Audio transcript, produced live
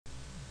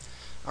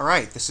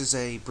Alright, this is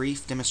a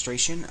brief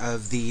demonstration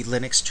of the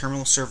Linux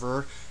terminal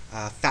server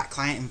fat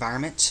client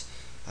environment,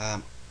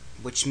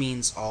 which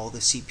means all the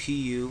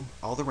CPU,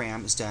 all the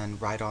RAM is done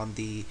right on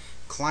the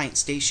client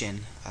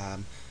station,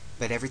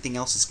 but everything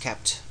else is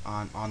kept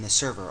on the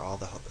server. All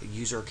the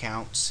user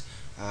accounts,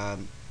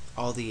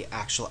 all the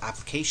actual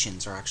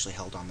applications are actually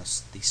held on the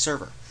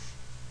server.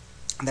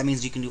 And that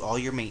means you can do all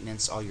your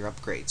maintenance, all your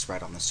upgrades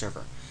right on the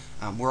server.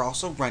 We're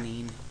also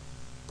running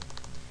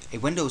a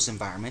Windows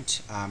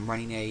environment,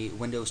 running a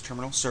Windows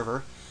terminal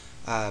server.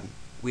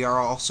 We are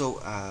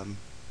also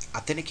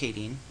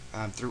authenticating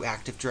through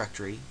Active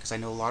Directory, because I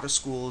know a lot of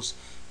schools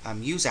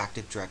use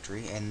Active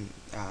Directory and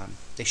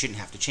they shouldn't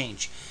have to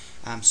change.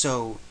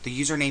 So the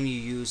username you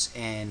use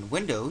in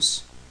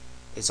Windows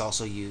is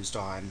also used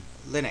on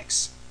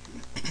Linux.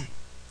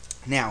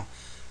 Now,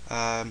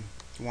 I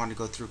wanted to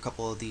go through a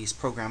couple of these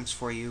programs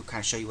for you,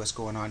 kind of show you what's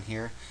going on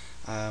here.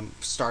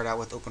 Start out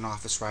with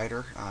OpenOffice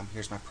Writer.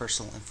 Here's my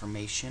personal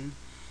information.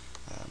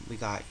 We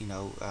got,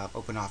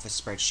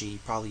 OpenOffice spreadsheet. You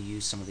probably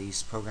used some of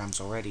these programs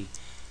already.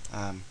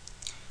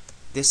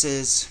 This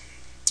is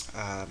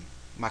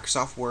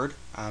Microsoft Word.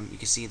 You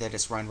can see that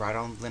it's run right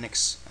on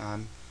Linux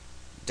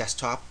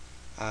desktop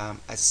as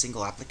a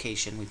single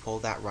application. We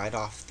pulled that right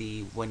off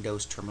the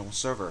Windows terminal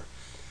server.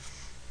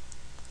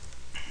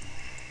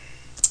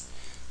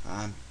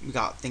 We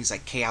got things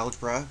like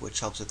K-algebra, which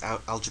helps with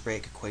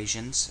algebraic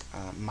equations,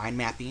 mind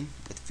mapping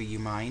with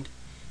VuMind,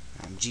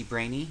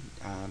 GBrainy,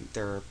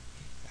 they're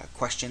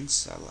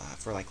questions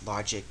for like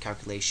logic,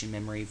 calculation,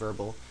 memory,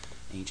 verbal,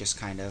 and you just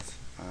kind of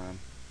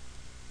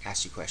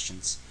ask you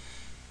questions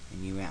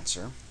and you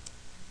answer.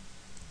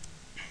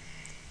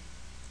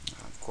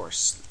 Of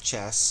course,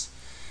 chess,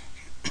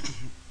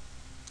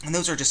 and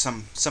those are just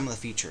some of the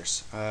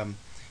features.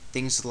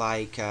 Things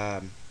like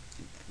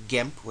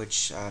GIMP,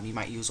 which you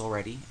might use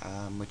already,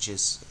 which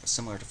is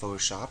similar to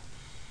Photoshop.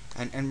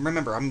 And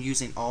remember, I'm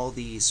using all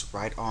these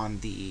right on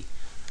the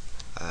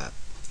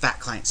fat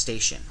client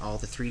station. All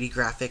the 3D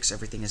graphics,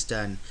 everything is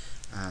done.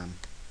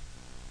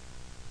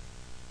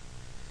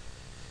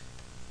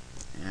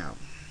 Now,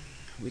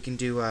 we can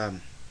do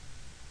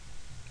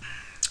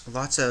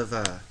lots of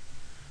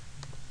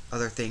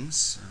other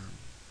things.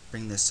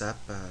 Bring this up.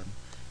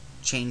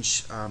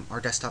 Change our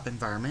desktop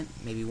environment.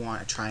 Maybe we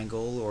want a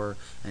triangle or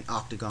an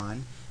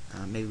octagon.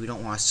 Maybe we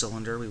don't want a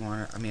cylinder. We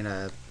want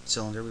a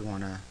cylinder. We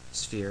want a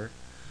sphere,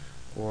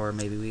 or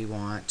maybe we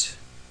want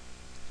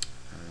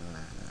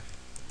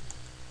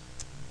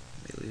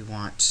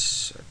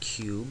a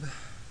cube.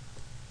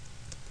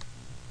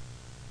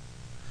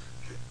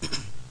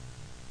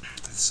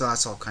 So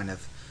that's all kind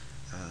of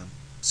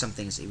some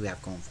things that we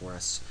have going for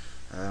us.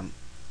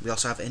 We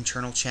also have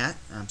internal chat,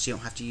 so you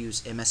don't have to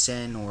use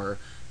MSN or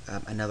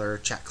another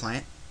chat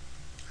client.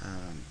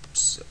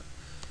 So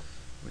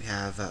we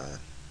have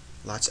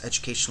lots of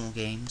educational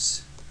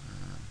games.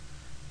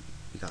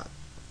 We got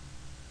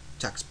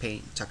Tux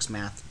Paint, Tux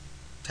Math,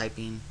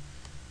 typing,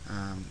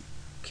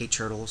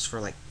 KTurtles for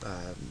like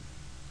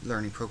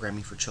learning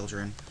programming for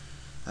children.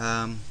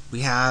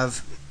 We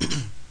have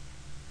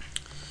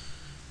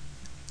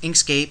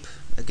Inkscape,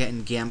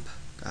 again GIMP,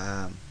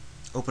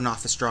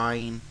 OpenOffice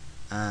Drawing,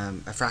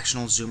 a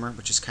fractional zoomer,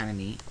 which is kind of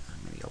neat.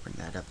 Maybe I'll bring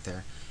that up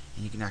there,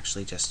 and you can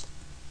actually just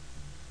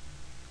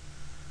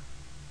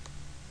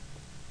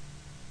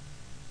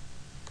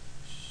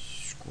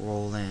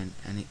scroll in,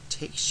 and it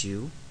takes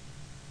you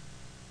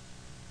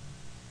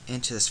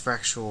into this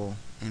fractal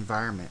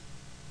environment.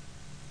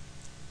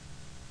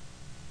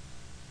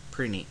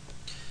 Pretty neat.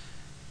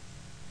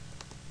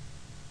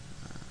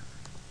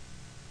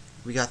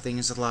 We got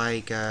things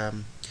like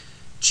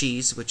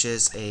cheese, which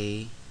is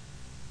a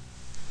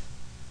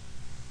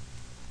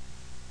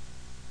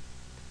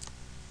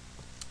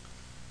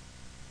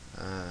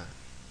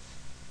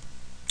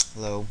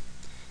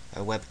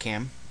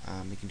webcam.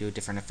 We can do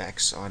different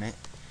effects on it.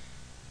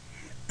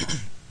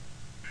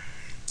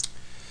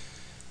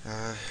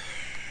 What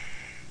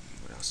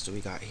else do we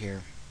got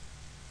here?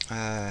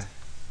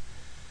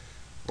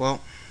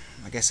 Well,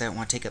 I guess I don't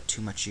want to take up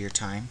too much of your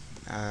time,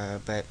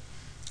 but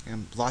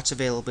lots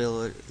of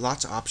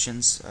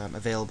options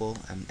available.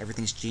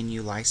 Everything's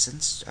GNU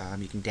licensed.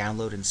 You can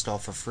download and install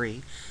for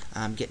free.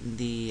 Getting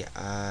the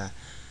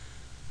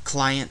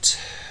client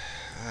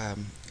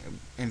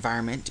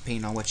environment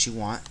depending on what you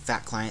want: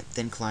 fat client,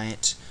 thin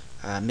client,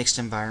 mixed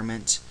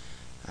environment.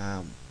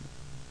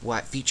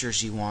 What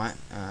features you want.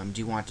 Do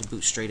you want to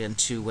boot straight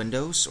into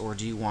Windows, or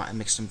do you want a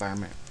mixed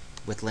environment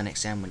with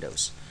Linux and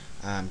Windows?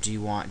 Do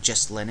you want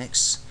just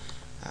Linux?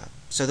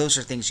 So those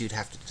are things you'd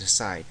have to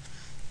decide.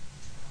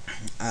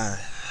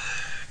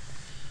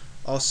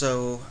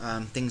 Also,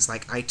 things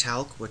like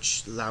iTalk,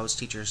 which allows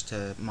teachers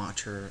to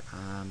monitor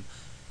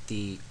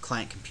the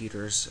client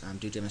computers,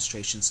 do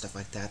demonstrations, stuff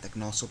like that, that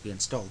can also be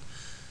installed.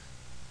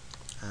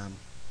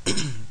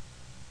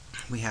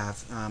 We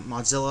have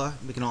Mozilla.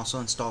 We can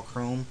also install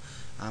Chrome.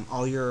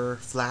 All your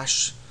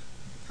Flash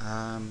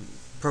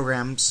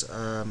programs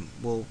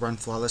will run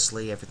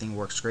flawlessly. Everything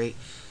works great.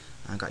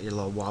 Got your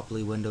little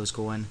wobbly windows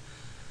going.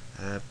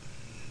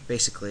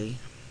 Basically,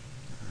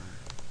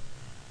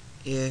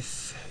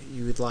 If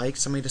you would like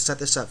somebody to set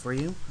this up for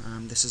you,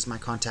 this is my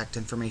contact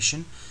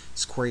information.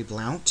 It's Corey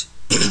Blount,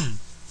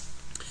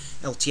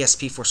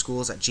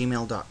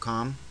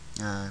 ltSp4schools@gmail.com.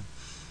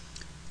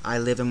 I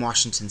live in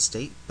Washington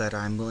State, but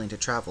I'm willing to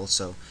travel,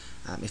 so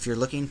if you're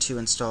looking to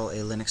install a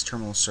Linux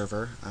terminal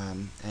server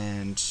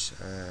and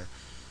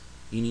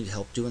you need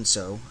help doing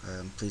so,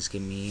 please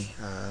give me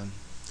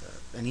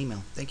an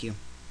email. Thank you.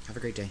 Have a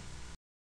great day.